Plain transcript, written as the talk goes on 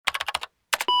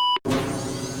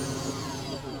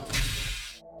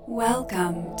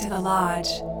Welcome to the Lodge.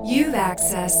 You've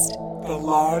accessed the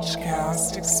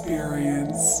Lodgecast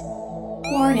experience.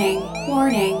 Warning,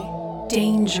 warning,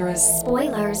 dangerous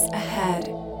spoilers ahead.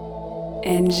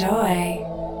 Enjoy.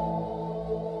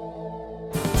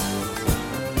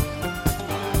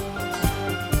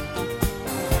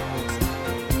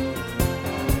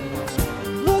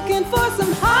 Looking for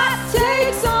some hot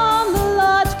takes on the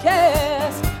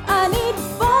Lodgecast. I need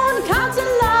phone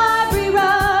counting library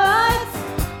rights.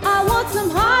 I want some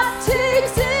hot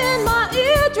takes in my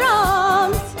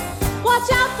eardrums. Watch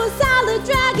out for salad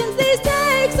dragons. These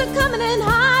takes are coming in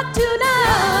hot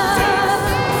tonight.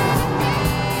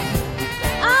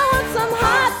 I want some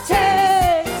hot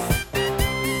takes.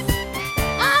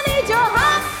 I need your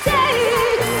hot takes.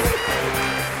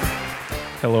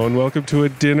 Hello and welcome to A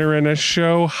Dinner and a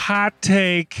Show Hot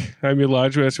Take. I'm your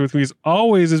Lodge Master. With me as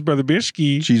always is Brother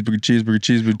Bishki.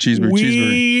 Cheeseburger.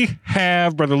 We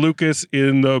have Brother Lucas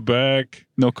in the back.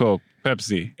 No Coke.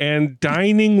 Pepsi. And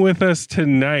dining with us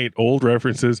tonight, old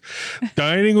references,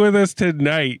 dining with us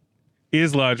tonight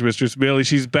is Lodge Mistress Bailey.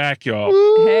 She's back, y'all.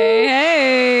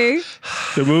 Hey.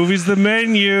 The movie's The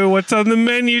Menu. What's on the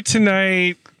menu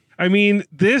tonight? I mean,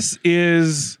 this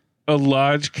is a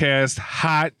Lodgecast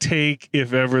hot take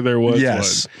if ever there was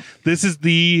Yes. one. This is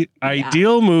the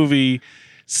ideal movie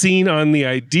seen on the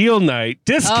ideal night,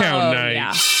 discount night.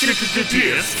 Yeah.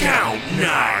 Discount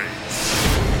night.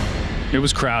 It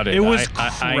was crowded. It was I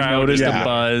crowded. noticed Yeah. a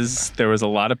buzz. There was a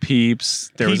lot of peeps.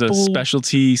 There was a People-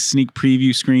 specialty sneak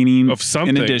preview screening Of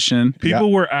something. in addition. People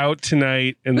were out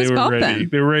tonight and they Who's were ready. bumping?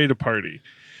 They were ready to party.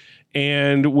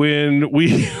 And when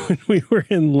we when we were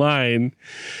in line,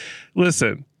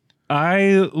 listen,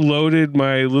 I loaded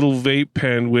my little vape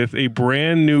pen with a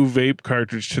brand new vape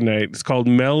cartridge tonight. It's called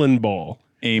Melon Ball.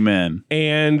 Amen.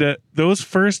 And those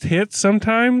first hits,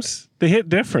 sometimes they hit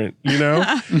different, you know?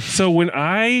 So when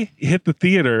I hit the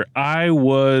theater, I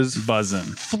was Buzzing.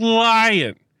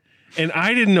 flying. And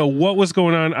I didn't know what was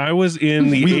going on. I was in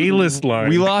the A-list line.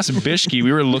 We lost Bishki.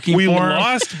 We were looking We for him.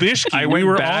 lost Bishki. I we went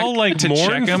were back all like to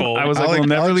check him. mournful. I was like, we'll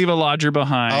never leave a lodger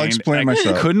behind. I'll explain I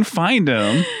myself. couldn't find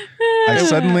him.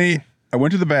 I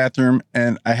went to the bathroom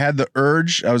and I had the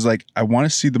urge. I was like, I want to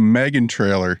see the Megan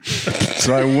trailer.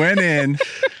 So I went in,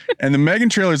 and the Megan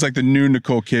trailer is like the new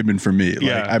Nicole Kidman for me. Like,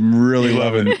 Yeah. I'm really You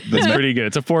love loving it. the It's pretty good.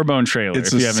 It's a 4-bone trailer.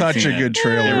 It's if you haven't such seen a it. good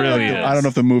trailer. It really I is. don't know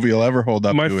if the movie will ever hold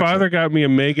up My to father it. got me a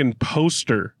Megan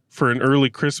poster for an early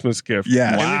Christmas gift.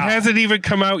 Yes. And Wow. it hasn't even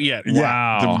come out yet.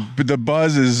 Wow. The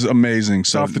buzz is amazing. It's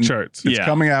So off the charts. It's Yeah.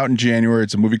 coming out in January.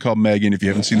 It's a movie called Megan. If you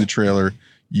haven't seen the trailer,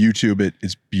 YouTube it.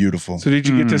 It's beautiful. So did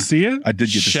you get to see it? I did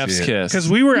get Chef's to see it. kiss. Because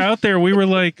we were out there, we were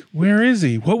like, where is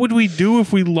he? What would we do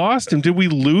if we lost him? Did we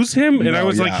lose him? And I No,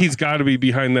 was like, yeah. he's got to be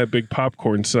behind that big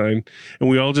popcorn sign. And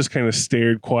we all just kind of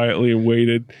stared quietly and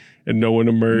waited, and no one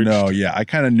emerged. No, yeah, I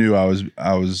kind of knew I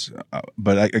was,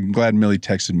 but I'm glad Millie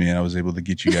texted me and I was able to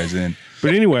get you guys in.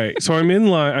 But anyway, so I'm in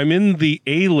line. I'm in the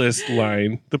A-list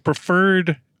line, the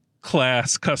preferred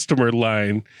class customer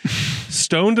line,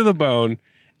 stoned to the bone,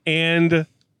 and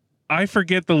I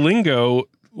forget the lingo.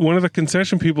 One of the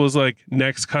concession people is like,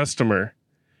 next customer.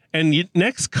 And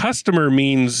next customer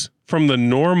means from the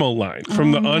normal line,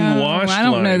 from the unwashed line. I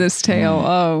don't know this tale.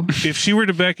 Oh. If she were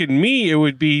to beckon me, it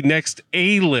would be next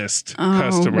A-list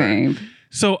customer. Babe.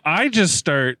 So I just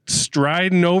start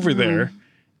striding over there,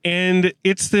 and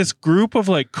it's this group of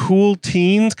like cool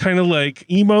teens, kind of like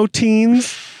emo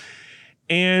teens,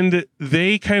 and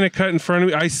they kind of cut in front of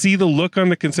me. I see the look on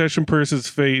the concession person's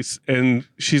face, and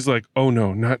she's like, "Oh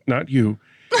no, not you."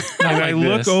 And I like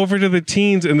look this. over to the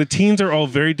teens, and the teens are all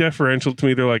very deferential to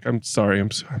me. They're like, "I'm sorry, I'm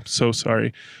so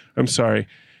sorry, I'm sorry."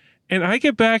 And I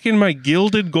get back in my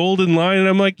gilded golden line, and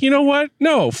I'm like, you know what?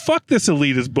 No, fuck this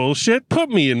elitist bullshit. Put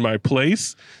me in my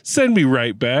place. Send me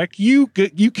right back. You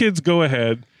kids go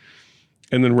ahead.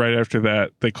 And then right after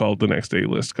that, they called the next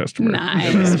A-list customer.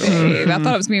 Nice, babe. I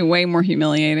thought it was going to be way more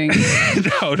humiliating.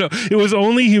 No, it was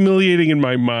only humiliating in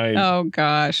my mind. Oh,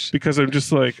 gosh. Because I'm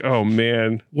just like, oh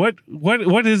man, what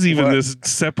is even What? this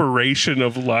separation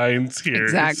of lines here?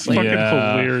 Exactly. It's fucking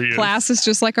Yeah. hilarious. Class is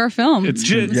just like our film. It's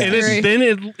just, Yeah. and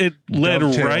then it led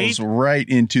Dovetails right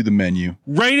into the menu.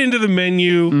 right into the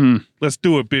menu. Let's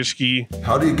do it, Bishki.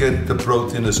 How do you get the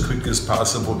protein as quick as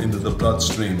possible into the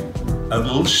bloodstream? A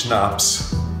little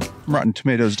schnapps.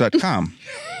 RottenTomatoes.com.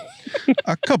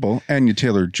 A couple, Anya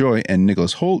Taylor-Joy and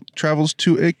Nicholas Holt, travels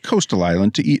to a coastal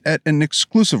island to eat at an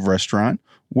exclusive restaurant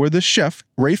where the chef,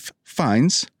 Rafe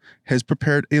Fiennes, has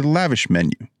prepared a lavish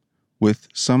menu with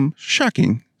some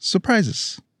shocking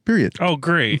surprises. Period. Oh,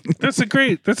 great. That's a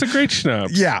great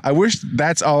schnapps. Yeah, I wish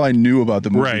that's all I knew about the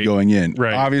movie Right, going in.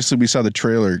 right. Obviously, we saw the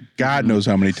trailer. God knows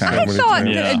how many I times. thought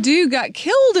Yeah. that a dude got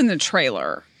killed in the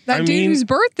trailer. That I dude mean, whose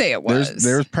birthday it was.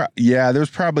 There's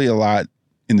probably a lot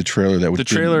in the trailer that would The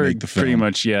trailer make the film. pretty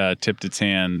much, tipped its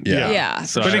hand. Yeah. yeah,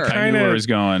 So for But it sure. I knew kinda- where it was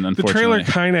going, The unfortunately. trailer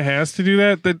kind of has to do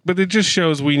that, but it just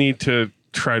shows we need to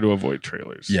try to avoid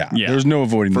trailers. Yeah, Yeah. there's no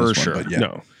avoiding For this sure. one, but yeah.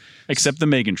 No. Except the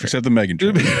Megan trailer. Except the Megan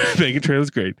trailer. Megan trailer's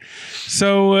great.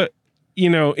 So,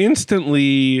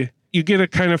 instantly you get a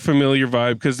kind of familiar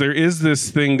vibe because there is this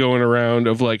thing going around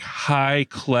of like high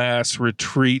class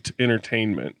retreat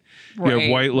entertainment. You have Right,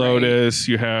 White Lotus,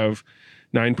 you have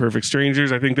Nine Perfect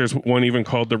Strangers. I think there's one even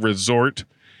called The Resort.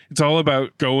 It's all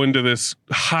about going to this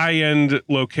high end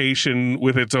location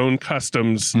with its own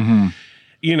customs.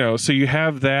 So you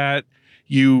have that.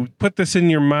 You put this in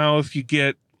your mouth, you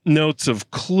get notes of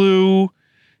Clue.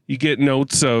 You get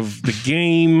notes of the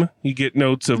game. You get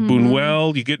notes of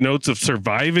Buñuel. You get notes of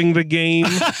surviving the game.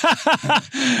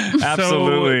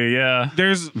 Absolutely, yeah.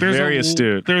 There's Very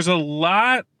astute. There's a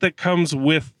lot that comes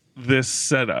with this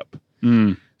setup.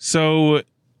 Mm. So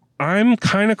I'm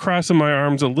kind of crossing my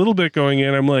arms a little bit going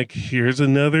in. I'm like, here's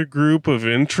another group of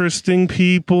interesting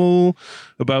people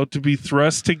about to be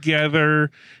thrust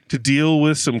together to deal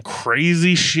with some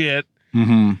crazy shit.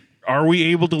 Are we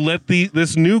able to let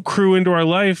this new crew into our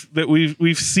life that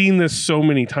we've seen this so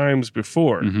many times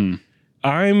before?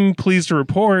 I'm pleased to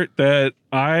report that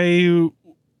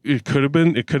it could have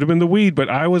been the weed, but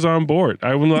I was on board.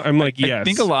 I'm like, yes. I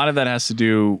think a lot of that has to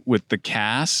do with the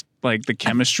cast, like the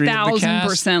chemistry of the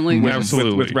cast. 1,000% like that.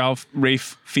 Absolutely. With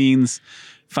Rafe Fiennes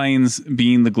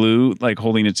being the glue, like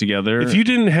holding it together. If you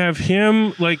didn't have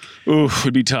him, like, Oof,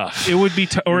 would be tough. it would be,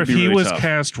 or It if would be he really was tough.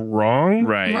 cast wrong,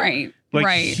 Right. Right. like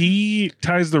right. he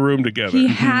ties the room together. He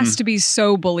has to be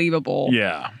so believable.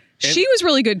 Yeah. She was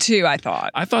really good too, I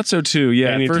thought. I thought so too.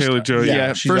 Yeah. Anya at first, Taylor-Joy. Yeah. Yeah,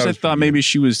 At she's first, I always thought pretty maybe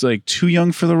she was like too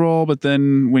young for the role, but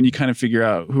then when you kind of figure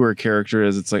out who her character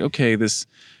is, it's like, okay, this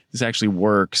actually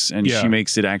works, and Yeah. she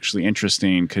makes it actually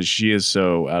interesting because she is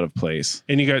so out of place.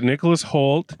 And you got Nicholas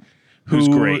Holt, Who's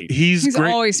who great. He's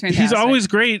great. always He's fantastic. always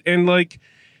great, and like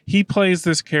he plays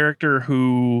this character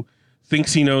who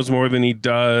thinks he knows more than he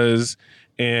does,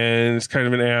 and is kind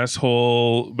of an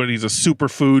asshole, but he's a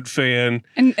superfood fan.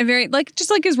 And very just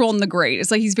like his role in The Great.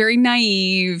 It's like he's very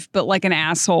naive, but like an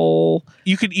asshole.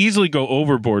 You could easily go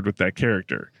overboard with that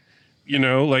character.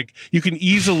 Like you can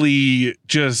easily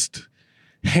just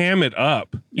ham it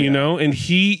up, and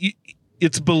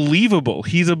it's believable.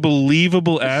 He's a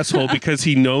believable asshole because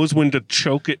he knows when to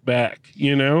choke it back,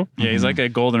 Yeah, he's like a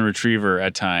golden retriever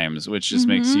at times, which just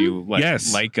makes you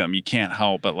Yes. like him. You can't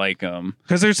help but like him.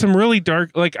 Because there's some really dark,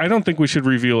 like, I don't think we should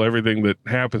reveal everything that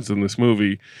happens in this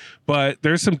movie, but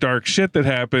there's some dark shit that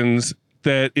happens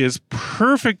that is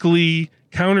perfectly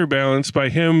counterbalanced by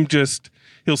him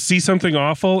he'll see something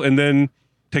awful and then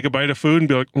take a bite of food and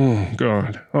be like, oh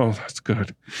God, oh, that's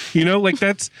good. Like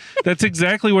that's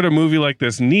exactly what a movie like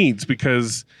this needs,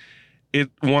 because it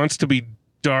wants to be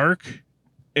dark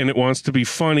and it wants to be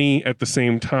funny at the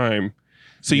same time.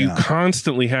 So you Yeah.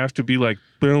 constantly have to be like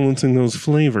balancing those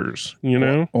flavors,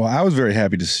 Well, I was very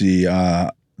happy to see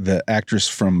the actress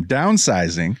from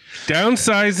Downsizing,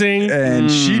 Downsizing, and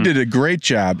she did a great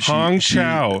job. Hong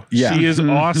Chow. Yeah. She is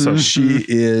awesome. She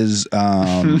is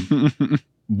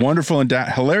wonderful and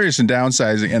hilarious in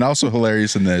Downsizing, and also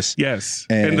hilarious in this. Yes.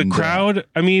 And the And, crowd,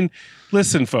 I mean,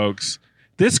 listen, folks,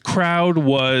 this crowd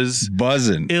was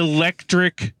Buzzing.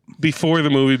 electric before the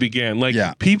movie began. Like,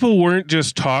 Yeah. people weren't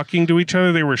just talking to each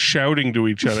other, they were shouting to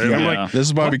each other. And I'm Yeah. like, This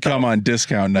is why we come on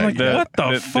discount night. What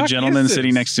the the fuck gentleman is sitting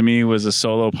this? next to me was a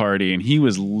solo party, and he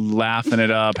was laughing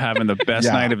it up, having the best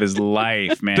Yeah. night of his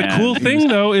life, man. the cool He thing, was-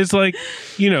 though, is like,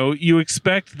 you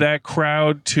expect that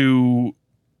crowd to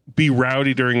be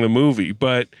rowdy during the movie,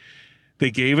 but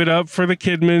they gave it up for the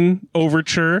Kidman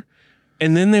overture,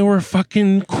 and then they were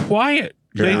fucking quiet.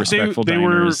 Very respectful They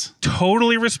were diners.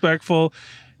 totally respectful,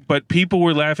 but people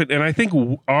were laughing, and I think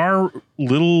our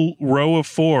little row of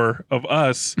four of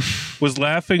us was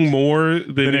laughing more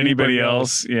than anybody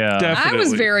else. Yeah. Definitely. I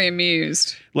was very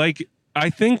amused. Like, I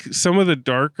think some of the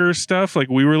darker stuff, like,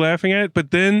 we were laughing at,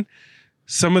 but then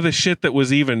some of the shit that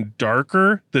was even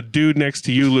darker, the dude next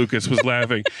to you, Lucas, was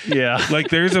laughing. Yeah. Like,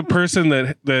 there's a person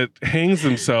that hangs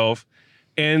themselves,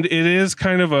 and it is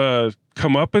kind of a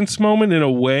comeuppance moment in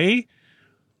a way,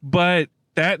 but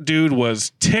that dude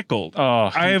was tickled.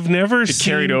 Oh, I have never it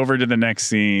seen carried over to the next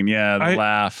scene. Yeah, the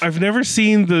laugh. I've never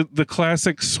seen the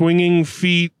classic swinging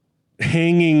feet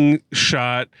hanging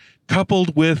shot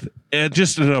coupled with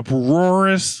just an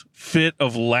uproarious fit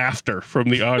of laughter from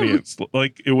the audience,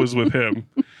 like it was with him.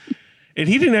 And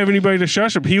he didn't have anybody to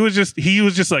shush him. He was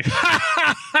just like, ha,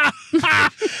 ha, ha,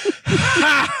 ha,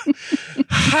 ha,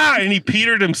 ha, and he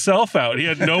petered himself out. He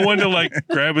had no one to like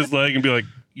grab his leg and be like,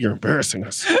 you're embarrassing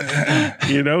us.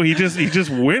 You know, he just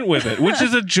went with it, which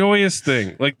is a joyous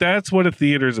thing. Like that's what a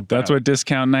theater's about. That's what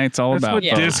discount night's all That's about. what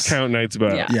Yeah. discount night's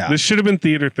about. Yeah. Yeah. This should have been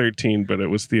Theater 13, but it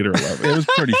was Theater 11. It was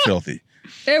pretty filthy.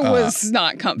 It was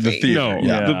not The comfy. theater. No,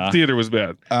 Yeah. the theater was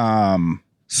bad. Um,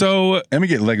 So and we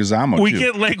get Leguizamo we too.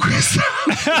 get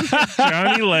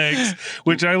Johnny Legs,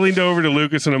 which I leaned over to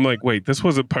Lucas and I'm like, wait, this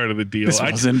wasn't part of the deal. This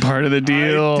wasn't part of the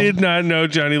deal. I did not know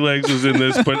Johnny Legs was in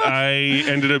this, but I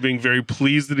ended up being very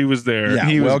pleased that he was there. yeah,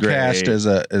 He was well great. cast as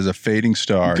a fading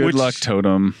star. Good Which- luck,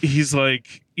 Totem. He's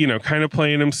like, you know, kind of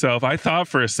playing himself. I thought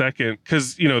for a second,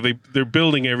 because, you know, they're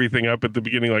building everything up at the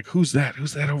beginning, like, who's that?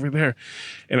 Who's that over there?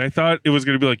 And I thought it was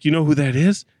going to be like, you know who that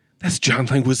is? That's John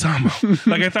Leguizamo.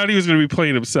 Like, I thought he was going to be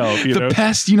playing himself, you know? The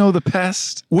Pest, you know the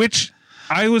Pest. Which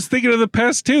I was thinking of The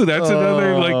Pest too. That's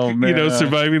another like you know, man.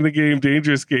 surviving the game,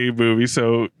 dangerous game movie.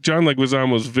 So John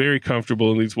Leguizamo was very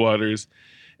comfortable in these waters,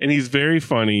 and he's very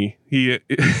funny.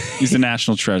 He's a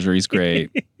national treasure. He's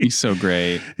great. He's so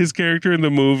great. His character in the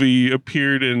movie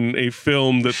appeared in a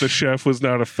film that the chef was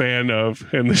not a fan of,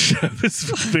 and the chef is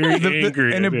very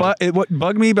angry. And at him. what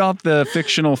bugged me about the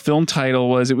fictional film title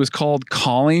was it was called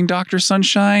Calling Dr.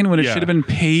 Sunshine when it Yeah. should have been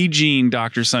Paging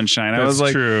Dr. Sunshine. I That's was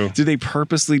like, true. did they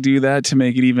purposely do that to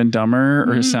make it even dumber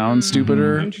or sound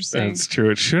stupider? Interesting. That's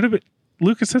true. It should have been.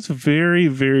 Lucas, that's very,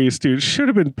 very astute. It should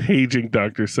have been Paging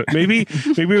Dr. Maybe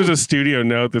it was a studio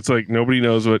note that's like nobody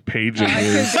knows what paging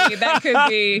is. That could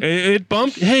be. It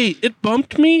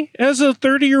bumped me as a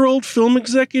 30-year-old film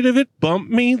executive. It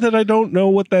bumped me that I don't know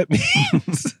what that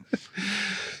means.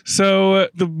 So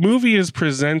the movie is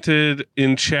presented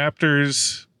in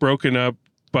chapters broken up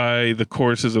by the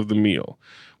courses of the meal,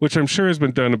 which I'm sure has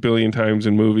been done a billion times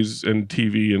in movies and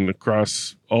TV and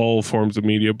across all forms of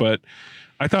media. But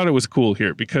I thought it was cool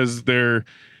here because they're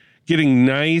getting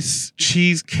nice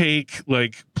cheesecake,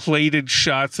 like plated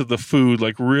shots of the food,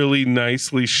 like really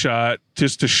nicely shot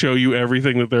just to show you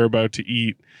everything that they're about to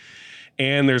eat.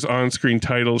 And there's on-screen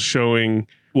titles showing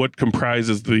what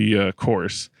comprises the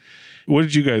course. What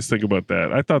did you guys think about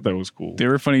that? I thought that was cool. They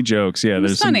were funny jokes. Yeah,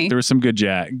 was funny. there were some good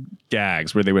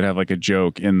gags where they would have like a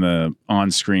joke in the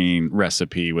on-screen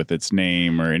recipe with its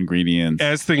name or ingredients.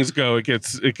 As things go, it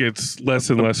gets less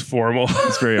and less formal.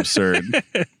 It's very absurd.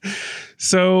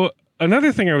 So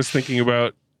another thing I was thinking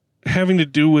about having to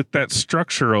do with that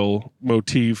structural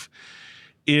motif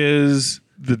is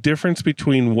the difference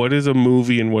between what is a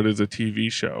movie and what is a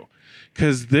TV show.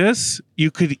 Because this,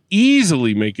 you could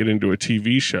easily make it into a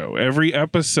TV show. Every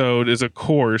episode is a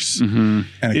course and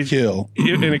a kill.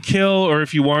 and a kill, or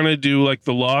if you want to do like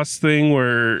the Lost thing,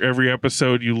 where every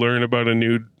episode you learn about a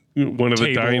new one of the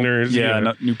Table. diners.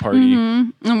 Yeah, new party.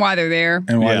 And why they're there.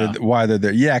 And Yeah. why they're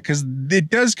there. Yeah, because it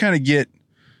does kind of get,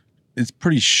 it's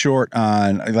pretty short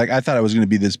on, like, I thought it was going to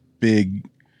be this big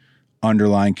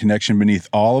underlying connection beneath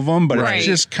all of them, but Right. it's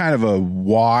just kind of a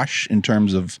wash in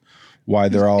terms of why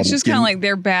they're all It's just kind of getting- like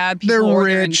they're bad people. they're or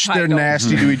rich, they're entitled.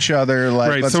 nasty to each other. Like,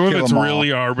 Right, let's some of kill it's them all.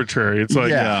 really arbitrary. It's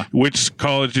like, Yeah. which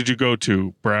college did you go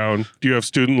to? Brown. Do you have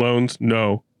student loans?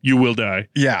 No. You will die.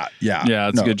 Yeah. Yeah,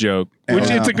 it's No. a good joke. Which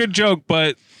And, it's a good joke,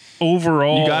 but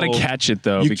overall, You got to catch it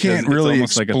though, You because can't really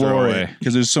it's almost like a explore it throwaway.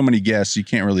 because there's so many guests. You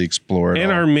can't really explore it.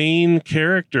 And all. our main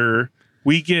character,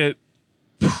 we get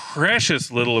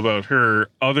precious little about her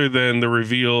other than the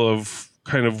reveal of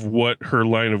kind of what her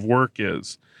line of work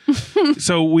is.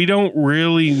 So we don't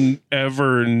really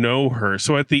ever know her.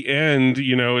 So at the end,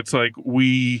 you know, it's like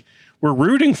we're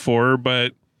rooting for her,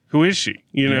 but who is she?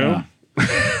 You know?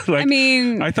 Like, I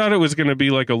mean, I thought it was going to be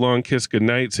like a long kiss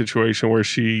goodnight situation where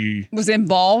she was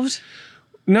involved.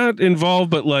 not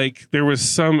involved, but like there was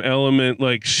some element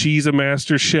like she's a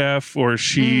master chef or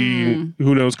she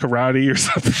who knows karate or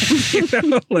something. You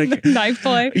know? Like Knife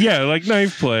play. yeah, like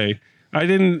knife play. I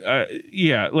didn't.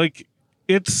 Yeah, like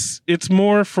it's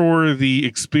more for the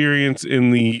experience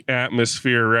in the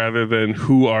atmosphere rather than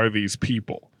who are these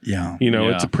people. Yeah. You know,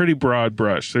 Yeah. it's a pretty broad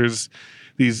brush. There's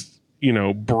these, you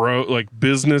know, like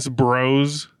business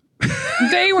bros.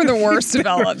 They were the worst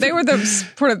developed. They were the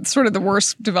sort of the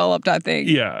worst developed, I think.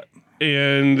 Yeah.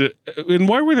 And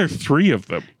why were there three of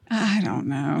them? I don't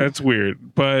know. That's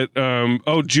weird. But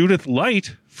Judith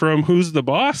Light from Who's the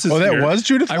Boss is Oh, that here. was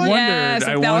Judith. I Light? Yes, wondered.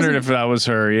 I if that wondered was- if that was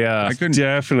her. Yeah, I couldn't.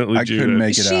 Definitely I Judith. couldn't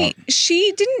make it out.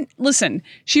 She didn't listen.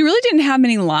 She really didn't have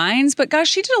many lines, but gosh,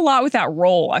 she did a lot with that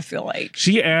role. I feel like.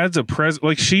 She adds a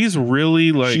like she's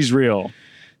really like she's real.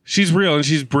 she's real and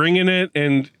she's bringing it,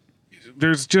 and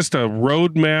there's just a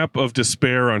roadmap of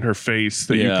despair on her face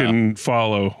that Yeah. you can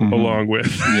follow along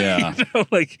with. Yeah. You know,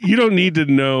 like, you don't need to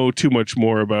know too much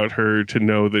more about her to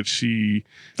know that The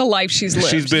life she's lived.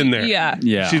 she's been there. Yeah.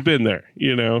 Yeah. She's been there,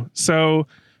 you know? So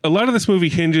a lot of this movie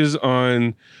hinges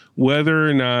on whether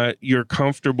or not you're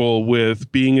comfortable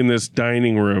with being in this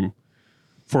dining room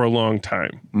for a long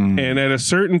time. And at a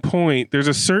certain point, there's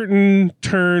a certain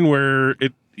turn where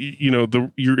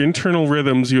your internal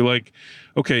rhythms, you're like,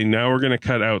 okay, now we're going to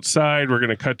cut outside. We're going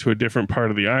to cut to a different part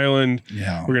of the island.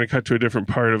 Yeah. We're going to cut to a different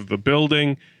part of the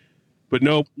building. But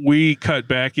nope, we cut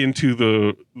back into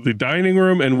the dining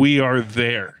room and we are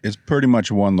there. It's pretty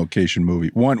much one location movie,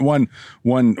 one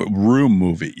room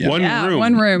movie. Yeah.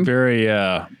 One room. Very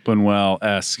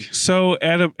Buñuel-esque. So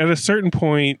at a certain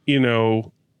point,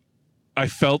 I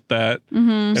felt that,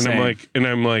 and Same.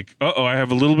 I'm like, uh-oh, I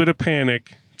have a little bit of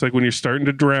panic. It's like when you're starting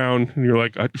to drown and you're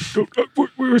like,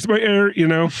 where's my air,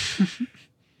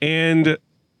 And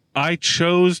I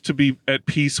chose to be at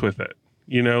peace with it.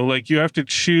 Like, you have to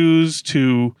choose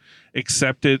to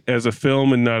accept it as a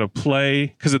film and not a play.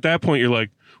 Because at that point, you're like,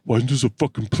 why isn't this a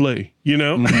fucking play?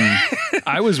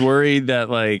 I was worried that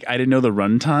I didn't know the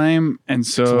runtime, and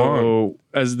so long.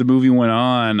 as the movie went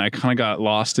on, I kind of got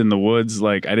lost in the woods.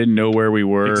 I didn't know where we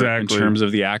were Exactly. in terms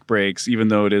of the act breaks, even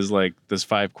though it is this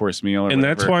 5-course meal. And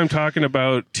that's why I'm talking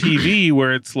about TV,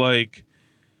 where it's like,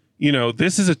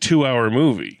 this is a 2-hour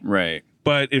movie, right.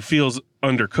 but it feels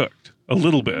undercooked a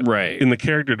little bit, Right. in the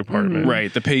character department,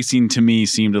 Right. The pacing to me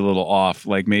seemed a little off.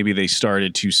 Maybe they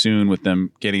started too soon with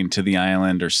them getting to the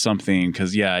island or something.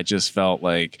 Because it just felt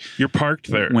like You're parked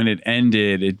there. when it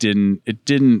ended, it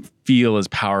didn't feel as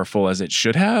powerful as it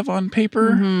should have on paper.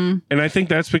 And I think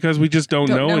that's because we just don't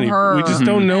know any. her. We just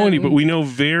don't know any, And- but we know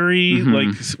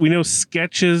we know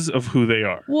sketches of who they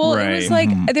are. Well, it was Right.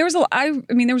 there was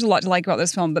there was a lot to like about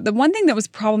this film, but the one thing that was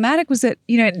problematic was that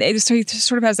he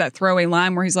sort of has that throwaway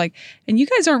line where he's like, "And you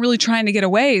guys aren't really trying to get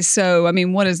away, so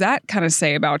what does that kind of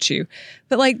say about you?"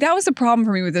 But that was the problem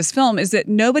for me with this film, is that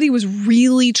nobody was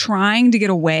really trying to get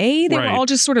away. They were Right. all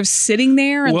just sort of sitting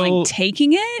there and Well,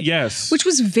 taking it, Yes. which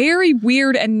was very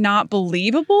weird and not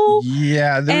believable.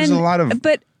 Yeah, there's And- a lot of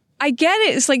But I get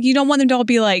it. It's you don't want them to all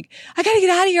be like, I got to get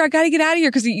out of here. I got to get out of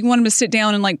here. Because you want them to sit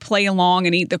down and play along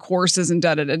and eat the courses and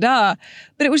da-da-da-da.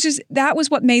 But it was just, that was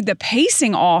what made the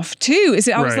pacing off too. Is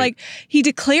that I was Right. like, he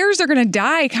declares they're going to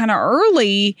die kind of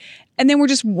early. And then we're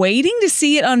just waiting to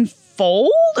see it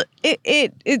unfold.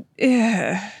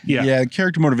 Yeah. yeah,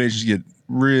 character motivations get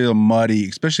real muddy,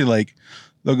 especially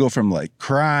they'll go from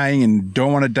crying and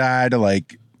don't want to die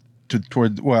to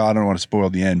toward, well, I don't want to spoil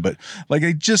the end, but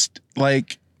it just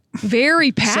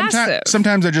very passive.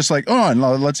 sometimes they're just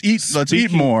let's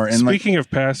eat more. And speaking of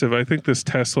passive, I think this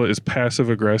Tesla is passive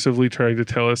aggressively trying to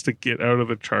tell us to get out of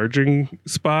the charging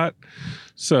spot.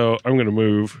 So I'm going to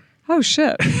move. Oh,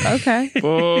 shit. Okay.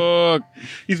 Fuck.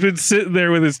 He's been sitting there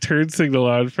with his turn signal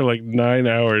on for 9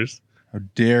 hours. how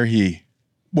dare he?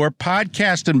 We're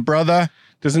podcasting, brother.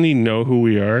 Doesn't he know who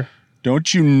we are?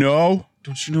 Don't you know?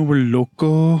 Don't you know we're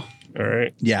loco? All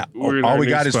right. Yeah. We're in all our we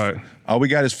new got spot. is all we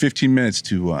got is 15 minutes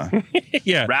to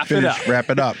Yeah. Wrap it up. wrap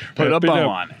it up. Put a Wrap it bow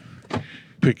up. on.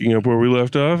 Picking up where we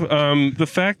left off. The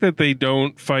fact that they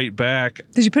don't fight back,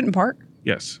 Did you put it in park?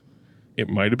 yes, it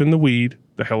might have been the weed,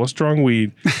 the hella strong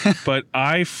weed, but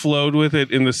I flowed with it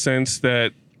in the sense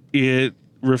that it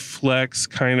reflects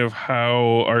kind of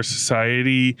how our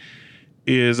society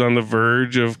is on the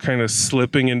verge of kind of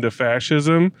slipping into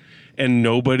fascism, and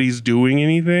nobody's doing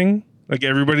anything.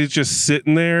 Everybody's just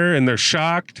sitting there and they're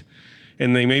shocked,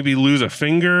 and they maybe lose a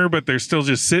finger, but they're still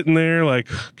just sitting there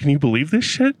can you believe this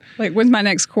shit? When's my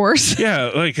next course?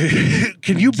 Yeah,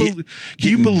 can you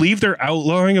believe they're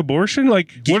outlawing abortion? We're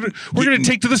going to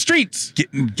take to the streets.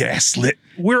 Getting gaslit.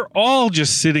 We're all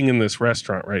just sitting in this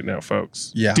restaurant right now,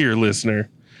 folks. Yeah. Dear listener,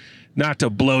 not to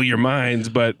blow your minds,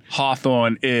 but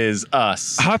Hawthorne is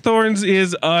us. Hawthorne's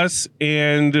is us,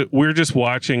 and we're just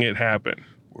watching it happen.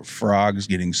 We're frogs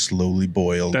getting slowly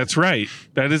boiled. That's right.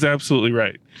 That is absolutely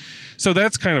right. So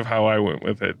that's kind of how I went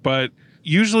with it. But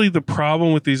usually the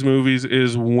problem with these movies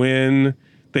is when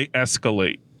they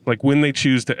escalate, when they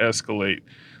choose to escalate.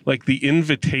 The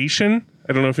Invitation,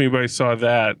 I don't know if anybody saw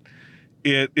that.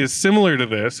 It is similar to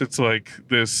this. It's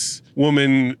this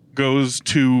woman goes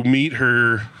to meet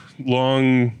her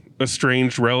long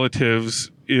estranged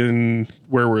relatives in,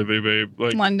 where were they, babe?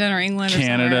 London or England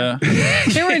Canada. or somewhere.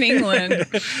 They were in England.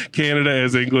 Canada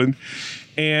as England.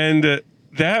 And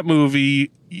that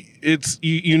movie, it's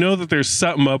you know that there's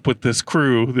something up with this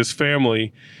crew, this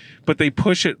family, but they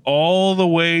push it all the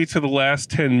way to the last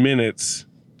 10 minutes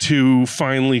to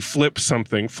finally flip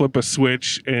a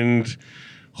switch, and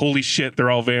holy shit, they're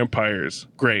all vampires.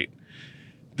 Great.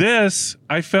 This,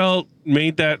 I felt,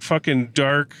 made that fucking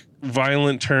dark,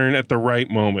 violent turn at the right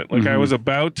moment. Like I was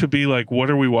about to be like, what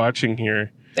are we watching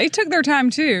here? They took their time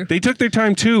too. They took their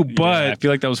time too, but I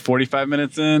feel like that was 45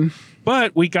 minutes in.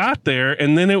 But we got there,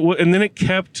 and then it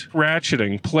kept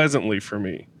ratcheting pleasantly for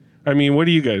me. I mean, what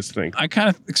do you guys think? I kind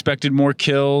of expected more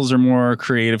kills or more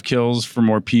creative kills for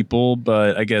more people,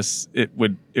 but I guess it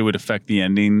would affect the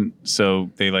ending, so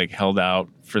they like held out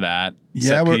for that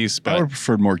set piece. I would have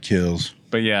preferred more kills.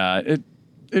 But yeah,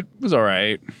 it was all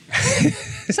right.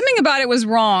 Something about it was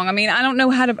wrong. I mean, I don't know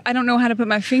how to put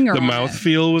my finger on The it.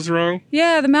 mouthfeel was wrong.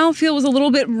 Yeah, the mouthfeel was a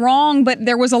little bit wrong, but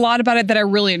there was a lot about it that I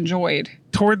really enjoyed.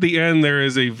 Toward the end, there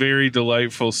is a very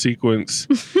delightful sequence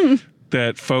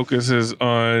that focuses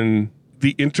on the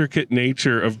intricate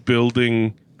nature of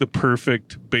building the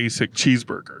perfect basic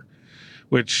cheeseburger,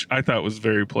 which I thought was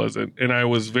very pleasant. And I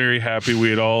was very happy we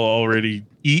had all already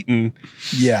eaten.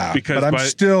 Yeah, Because but I'm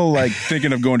still like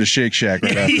thinking of going to Shake Shack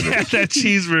right after Yeah, this. that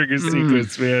cheeseburger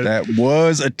sequence, man. That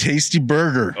was a tasty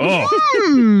burger. Oh,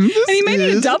 And he made it a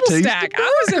is a double tasty stack.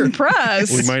 I was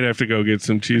impressed. we might have to go get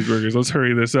some cheeseburgers. Let's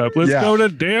hurry this up. Let's Yeah. go to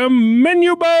damn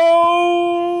Menu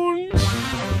Bone.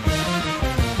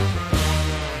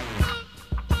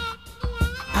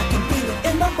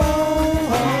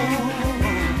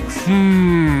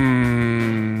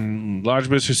 Lodge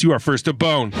Mistress, you are first to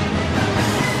bone.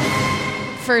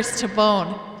 First to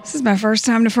bone. This is my first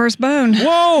time to first bone.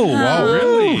 Whoa! Wow,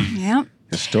 really? Yep.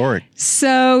 Historic.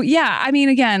 So, yeah, I mean,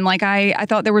 again, like I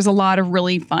thought there was a lot of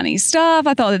really funny stuff.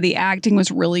 I thought that the acting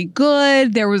was really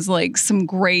good. There was like some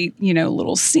great,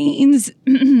 little scenes.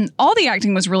 All the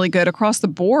acting was really good across the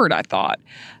board, I thought.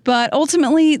 But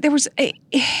ultimately,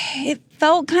 it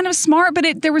felt kind of smart,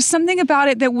 but there was something about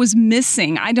it that was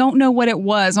missing. I don't know what it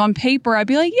was. On paper, I'd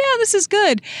be like, yeah, this is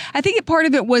good. I think part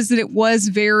of it was that it was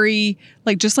very,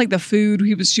 like, just like the food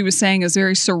she was saying is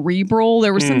very cerebral.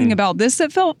 There was something about this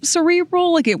that felt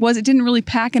cerebral. Like it didn't really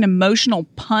pack an emotional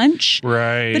punch.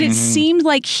 Right. But it seemed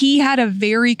like he had a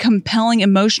very compelling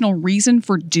emotional reason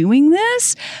for doing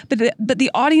this. But the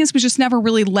audience was just never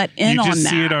really let in on that. You just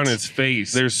see it on his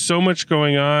face. There's so much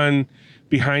going on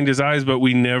behind his eyes, but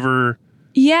we never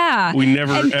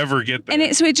ever get there. And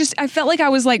I felt like I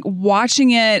was like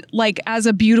watching it like as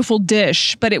a beautiful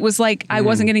dish, but it was like I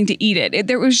wasn't getting to eat it.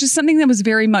 There was just something that was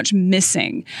very much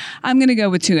missing. I'm going to go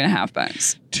with 2.5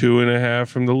 bones. 2.5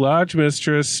 from the Lodge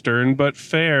Mistress, stern but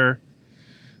fair.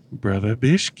 Brother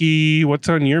Bishki, what's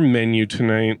on your menu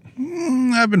tonight?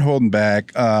 I've been holding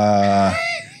back.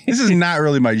 This is not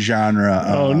really my genre.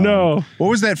 Oh, no. What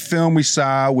was that film we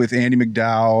saw with Andy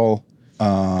McDowell?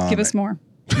 Give us more.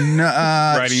 No,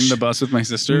 Riding the bus with my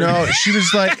sister. No, she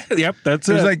was like, Yep, that's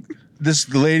it it. was like this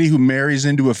lady who marries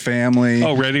into a family.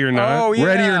 Oh, Ready or Not? Oh, yeah.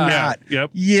 Ready or Not. Yep.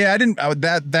 Yeah, I didn't.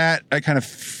 That I kind of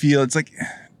feel. It's like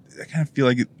I kind of feel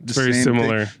like it's Very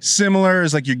similar. Similar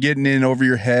is like you're getting in over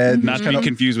your head. Not to be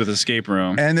confused with Escape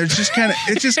Room. And there's just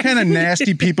it's just kind of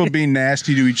nasty people being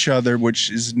nasty to each other, which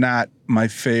is not my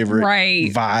favorite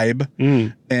vibe.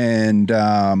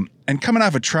 And coming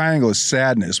off a Triangle of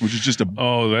Sadness, which is just a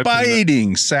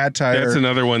biting satire. That's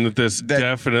another one that this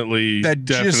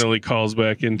definitely calls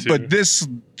back into. But this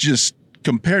just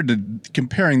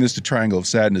comparing this to Triangle of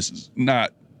Sadness is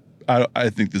not. I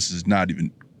think this is not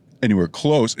even anywhere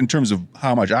close in terms of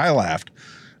how much I laughed.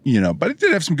 But it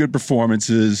did have some good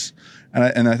performances,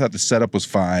 and I thought the setup was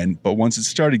fine. But once it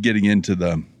started getting into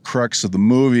the crux of the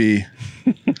movie,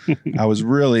 I was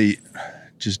really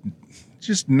just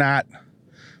not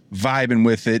vibing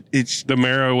with it. It's the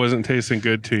marrow wasn't tasting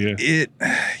good to you. It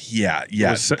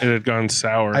had gone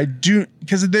sour. I do,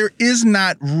 because there is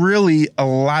not really a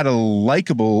lot of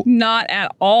likable, not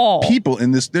at all, people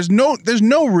in this. There's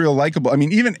no real likable. I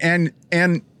mean, even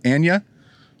Anya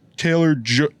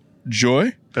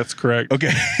Taylor-Joy. That's correct.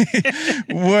 Okay,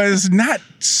 was not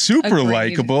super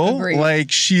likable. Agreed. Like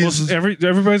she's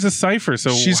everybody's a cipher,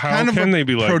 so she's how kind of can a they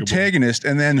be likable? protagonist,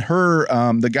 and then her,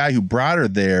 the guy who brought her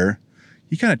there,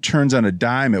 he kind of turns on a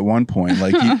dime at one point.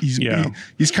 Like he's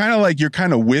kind of like you're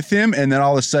kind of with him, and then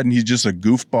all of a sudden he's just a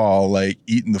goofball, like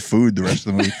eating the food the rest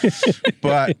of the movie.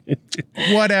 But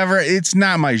whatever, it's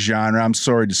not my genre. I'm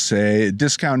sorry to say.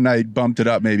 Discount Night bumped it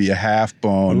up maybe a half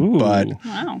bone,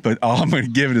 but all I'm going to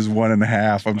give it is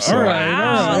 1.5. I'm sorry. All right,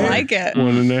 I like it.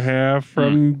 1.5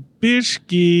 from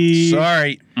Bishki.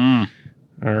 Sorry. All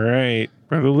right.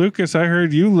 Brother Lucas, I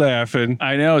heard you laughing.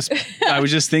 I know. I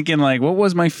was just thinking, like, what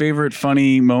was my favorite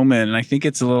funny moment? And I think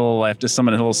it's I have to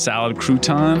summon a little salad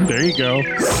crouton. There you go.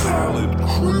 Salad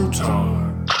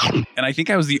crouton. And I think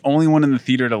I was the only one in the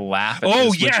theater to laugh at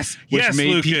Oh, this, yes. which Yes,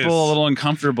 made Lucas. people a little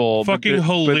uncomfortable. Fucking But there's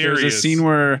a hilarious. scene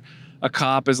where a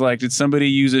cop is like, did somebody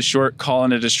use a short call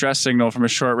and a distress signal from a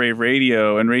shortwave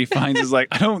radio? And Ray Fiennes is like,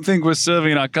 I don't think we're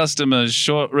serving our customers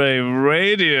shortwave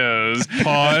radios.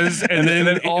 Pause, and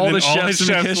then all the his chefs in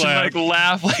the kitchen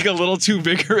laugh like a little too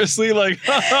vigorously, like,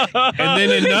 and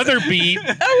then another beat,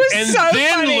 That was and so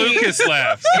then funny. Lucas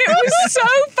laughs. It was so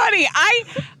funny.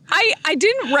 I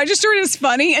didn't register it as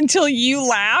funny until you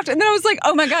laughed, and then I was like,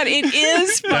 "Oh my god, it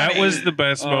is funny." That was the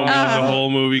best moment of the whole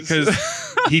movie because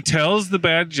he tells the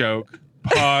bad joke.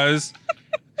 Pause.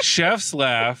 Chefs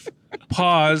laugh.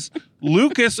 Pause.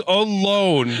 Lucas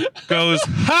alone goes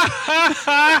ha ha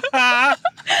ha ha.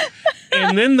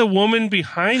 And then the woman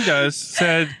behind us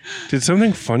said, "Did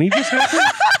something funny just happen?"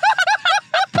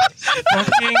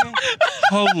 Fucking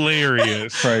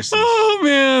hilarious. Priceless. oh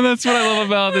man, that's what I love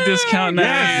about the discount night.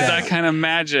 Yes. That kind of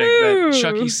magic, that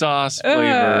Chucky sauce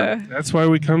flavor. That's why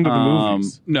we come to the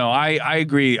movies. No, I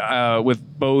agree with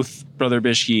both Brother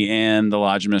Bishke and the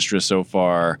Lodge Mistress so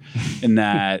far, in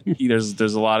that there's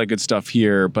a lot of good stuff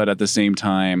here, but at the same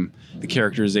time, the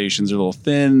characterizations are a little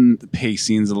thin, the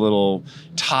pacing's a little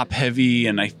top heavy,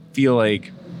 and I feel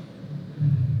like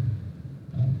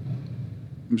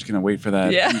I'm just gonna wait for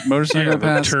that motorcycle to The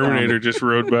pass. Terminator just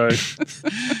rode by.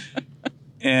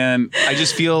 And I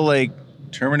just feel like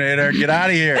Terminator, get out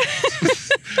of here.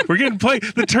 We're getting played.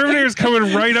 The Terminator's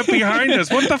coming right up behind us.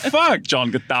 What the fuck?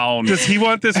 John, get down. Does he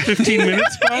want this 15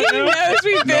 minutes spot He now? knows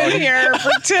we've been here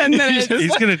for 10 minutes.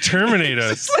 He's going to terminate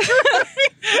us.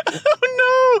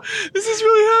 Oh no, this is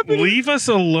really happening. Leave us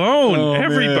alone, Oh, man.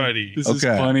 everybody. This is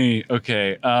Okay. funny.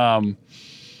 Okay.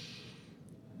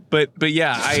 But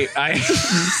yeah, I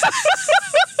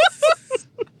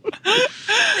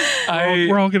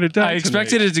We're all going to die. I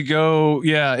expected it to go,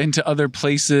 into other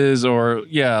places, or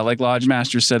like Lodge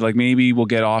Master said, like maybe we'll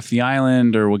get off the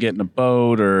island, or we'll get in a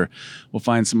boat, or we'll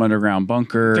find some underground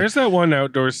bunker. There's that one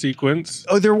outdoor sequence.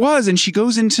 Oh, there was, and she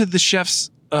goes into the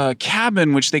chef's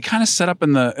cabin, which they kind of set up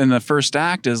in the first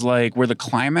act as like where the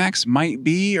climax might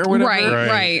be, or whatever.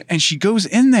 Right. And she goes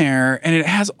in there, and it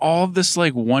has all of this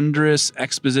like wondrous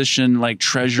exposition, like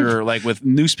treasure, like with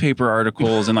newspaper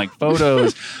articles and like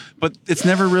photos, but it's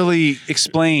never really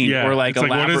explained Yeah. or like it's like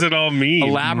what does it all mean?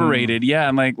 elaborated. Yeah,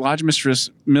 and like Lodge Mistress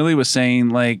Millie was saying,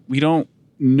 like we don't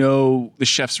know the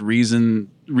chef's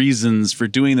reasons for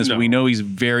doing this, but we know he's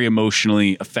very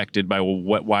emotionally affected by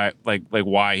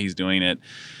why he's doing it.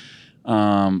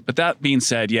 But that being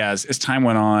said, as time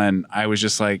went on, I was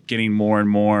just like getting more and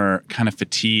more kind of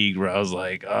fatigued, where I was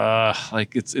like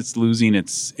it's losing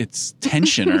its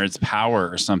tension or its power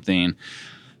or something.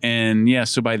 And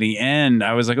so by the end,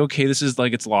 I was like, okay, this is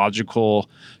like its logical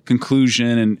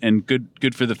conclusion, and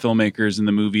good for the filmmakers in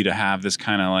the movie to have this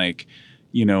kind of like,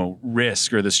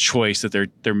 risk or this choice that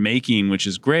they're making, which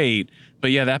is great.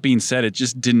 But that being said, it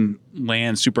just didn't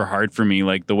land super hard for me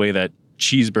like the way that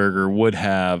Cheeseburger would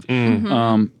have.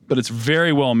 But it's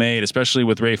very well made, especially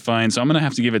with Ray Fiennes. So I'm gonna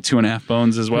have to give it 2.5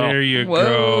 bones as well. There you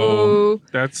Whoa. go.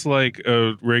 That's like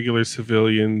a regular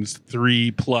civilian's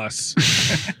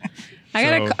 3+.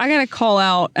 I gotta call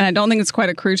out, and I don't think it's quite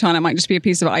a crouton. It might just be a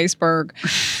piece of iceberg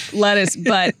lettuce,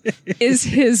 but is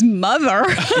his mother.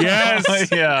 Yes.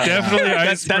 Yeah. Definitely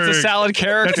That's a iceberg. salad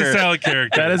character. That's a salad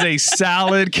character. That is a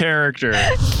salad character.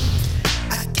 I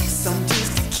guess I'm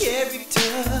just a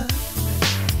character.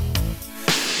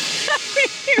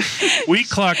 We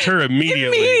clocked her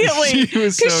immediately. She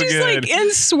was so Because she's good. like in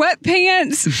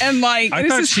sweatpants and like I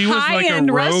this thought is she was like a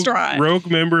high-end restaurant. rogue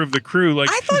member of the crew. Like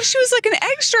I thought she was like an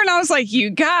extra, and I was like, you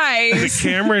the guys.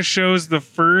 camera shows the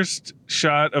first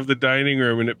shot of the dining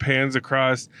room and it pans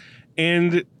across,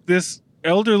 and this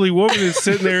elderly woman is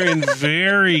sitting there in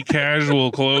very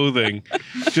casual clothing,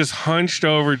 just hunched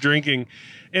over drinking.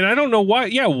 And I don't know why.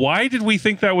 Yeah, why did we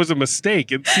think that was a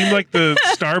mistake? It seemed like the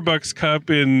Starbucks cup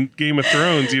in Game of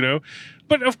Thrones,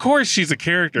 But of course she's a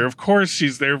character. Of course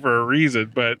she's there for a reason.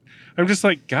 But I'm just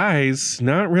like, guys,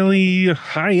 not really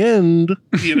high end,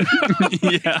 No,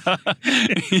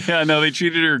 they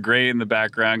treated her great in the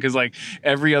background, because like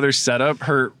every other setup,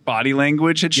 her body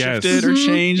language had Yes. shifted or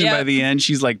changed, and by Yep. the end,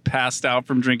 she's like passed out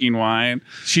from drinking wine.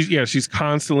 She's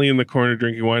constantly in the corner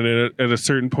drinking wine. And at a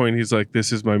certain point, he's like,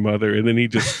 "This is my mother," and then he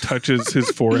just touches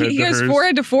his forehead. He to goes hers.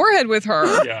 forehead to forehead with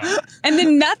her. Yeah. And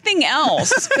then nothing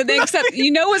else. But then except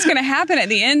what's going to happen at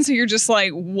the end. So you're just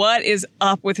like, what is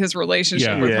up with his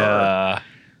relationship with her?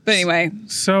 But anyway.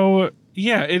 So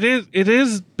yeah, it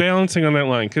is balancing on that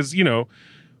line because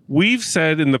we've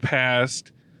said in the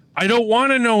past I don't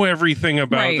want to know everything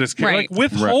about Right, this kid. right. Like,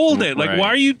 withhold it. Like, Right. why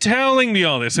are you telling me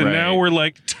all this? And Right. now we're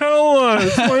like, tell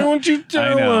us. Why won't you I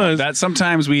tell know us? that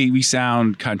sometimes we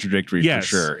sound contradictory Yes. for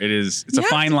sure. It's a You have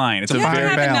fine to- line. It's a you have to very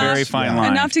have enough- very fine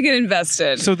line. Enough to get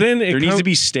invested. so then there needs to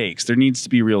be stakes. There needs to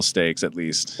be real stakes at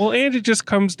least. Well, and it just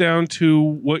comes down to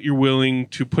what you're willing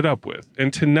to put up with.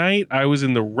 And tonight I was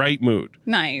in the right mood.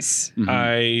 Nice.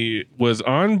 I was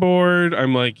on board.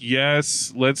 I'm like,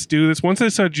 yes, let's do this. Once I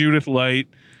saw Judith Light,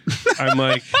 I'm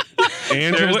like,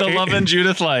 There's the love and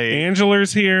Judith Light.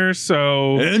 Angela's here,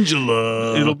 so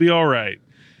Angela. it'll be all right.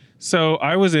 So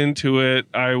I was into it.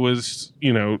 I was,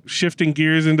 shifting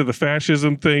gears into the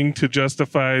fascism thing to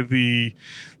justify the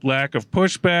lack of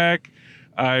pushback.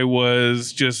 I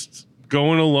was just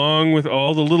going along with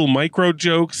all the little micro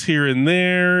jokes here and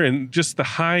there and just the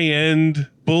high end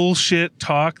bullshit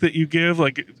talk that you give.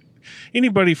 Like,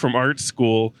 anybody from art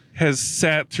school has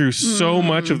sat through so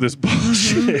much of this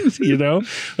bullshit,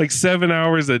 like 7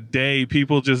 hours a day,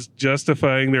 people just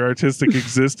justifying their artistic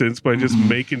existence by just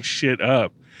making shit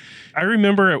up. I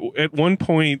remember at one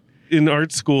point in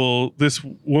art school, this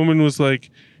woman was like,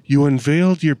 "You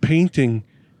unveiled your painting,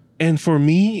 and for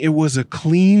me, it was a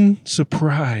clean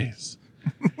surprise."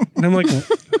 And I'm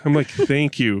like,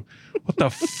 thank you. What the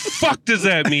fuck does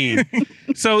that mean?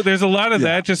 So there's a lot of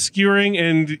that just skewering,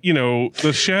 and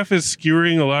the chef is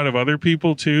skewering a lot of other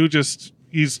people too.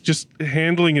 He's just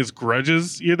handling his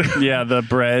grudges, Yeah, the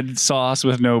bread sauce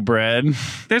with no bread.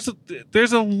 There's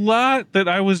a lot that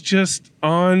I was just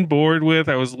on board with.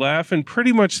 I was laughing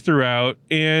pretty much throughout,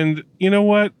 and you know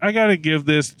what? I gotta give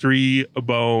this 3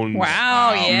 bones.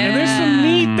 Wow, yeah. And there's some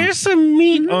meat. There's some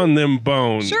meat on them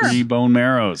bones. Sure. 3 bone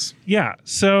marrows. Yeah.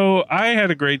 So I had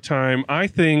a great time. I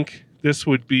think this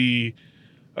would be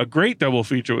a great double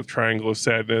feature with Triangle of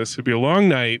Sadness. It'd be a long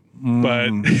night, but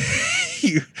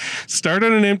you start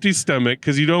on an empty stomach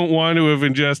because you don't want to have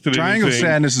ingested Triangle of anything.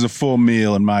 Sadness is a full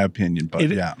meal, in my opinion. But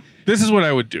yeah. This is what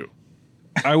I would do.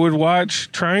 I would watch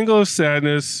Triangle of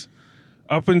Sadness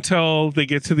up until they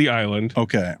get to the island.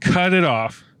 Okay. Cut it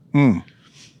off.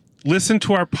 Listen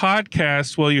to our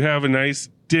podcast while you have a nice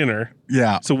dinner.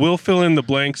 Yeah. So we'll fill in the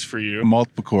blanks for you.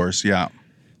 Multiple course. Yeah.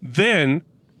 Then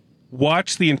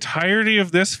watch the entirety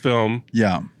of this film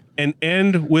Yeah. and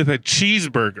end with a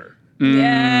cheeseburger.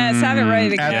 Yes, have it ready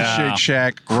to go. At the Shake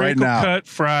Shack right Crinkle now. cut That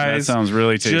fries. sounds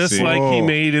really tasty. just like he Oh.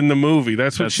 made in the movie.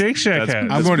 That's what That's- Shake Shack that's- has. I'm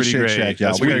That's going to pretty Shake great. Shack, y'all.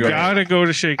 That's We We gotta go. gotta go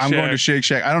to Shake I'm Shack. going to Shake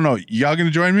Shack. I don't know. Y'all going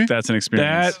to join me? That's an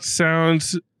experience. That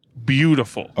sounds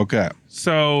beautiful. Okay.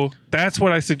 So that's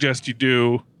what I suggest you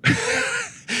do.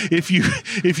 If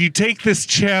you take this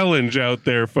challenge out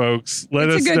there, folks, let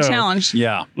It's us a good know. challenge.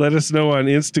 Yeah. Let us know on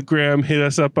Instagram. Hit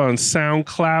us up on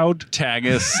SoundCloud. Tag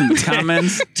us in the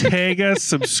comments. Tag us,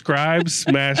 subscribe,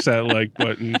 smash that like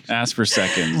button. Ask for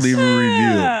seconds. Leave a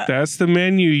review. That's the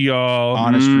menu, y'all.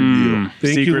 Honest review.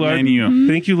 Thank you, Secret Lodge- menu.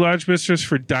 Thank you, Lodge Mistress,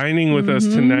 for dining with us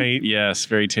tonight. Yes,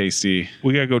 very tasty.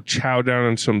 We gotta go chow down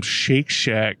on some Shake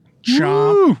Shack.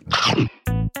 Chomp.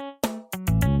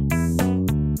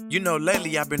 You know,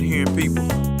 lately I've been hearing people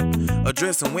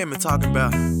addressing women talking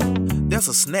about, that's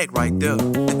a snack right there.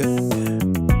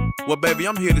 Well, baby,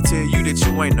 I'm here to tell you that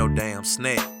you ain't no damn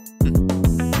snack.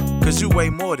 Cause you way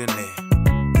more than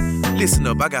that. Listen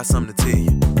up, I got something to tell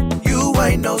you. You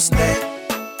ain't no snack.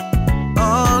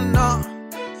 Oh, no.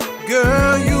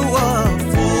 Girl, you are a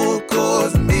full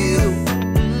course meal.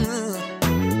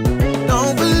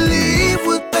 Don't believe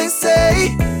what they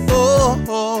say. Oh,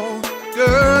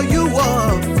 girl, you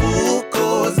are a full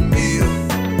course meal.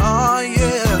 Oh,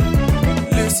 yeah.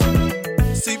 Listen,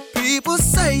 see, people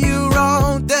say you're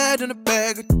all that in a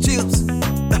bag of chips.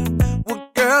 Well,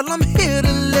 girl, I'm here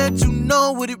to let you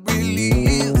know what it really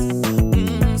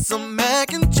is. Some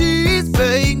mac and cheese,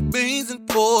 baked beans, and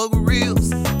pork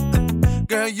ribs.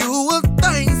 Girl, you a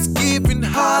Thanksgiving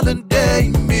holiday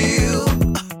meal.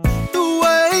 The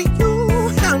way you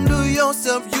handle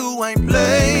yourself, you ain't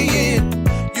playing.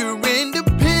 You're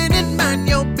independent, man,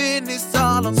 your business,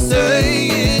 all I'm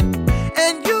saying.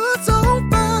 And you're so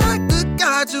fine, good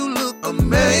God, you look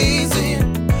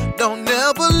amazing. Don't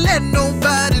ever let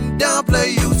nobody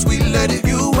downplay you, sweet lady,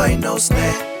 you ain't no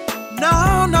snack.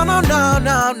 No, no, no, no,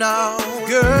 no, no.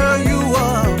 Girl, you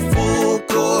are a full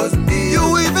course meal.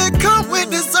 You even come with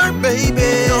dessert,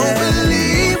 baby. Don't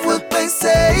believe what they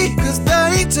say, cause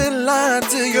they just lying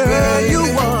to you. Girl, you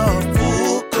are a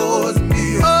full course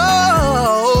meal.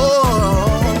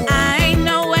 Oh, I ain't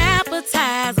no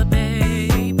appetizer,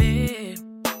 baby.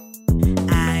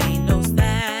 I ain't no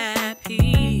side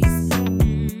piece.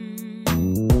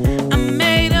 I'm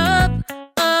made up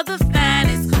of the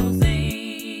finest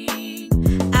cuisine.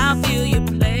 I'll fill your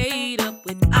plate up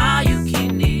with all you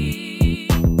can eat.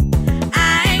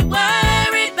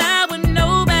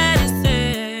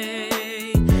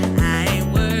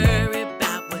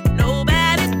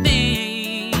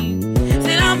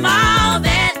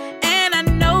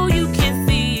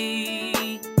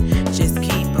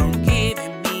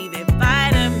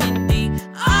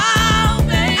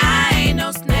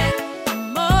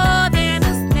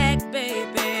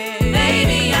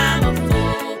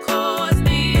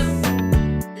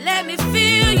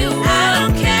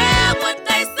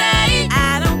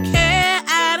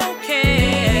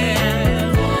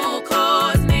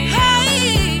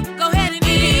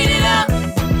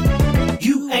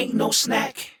 ain't no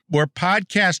snack. We're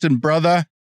podcasting, brother.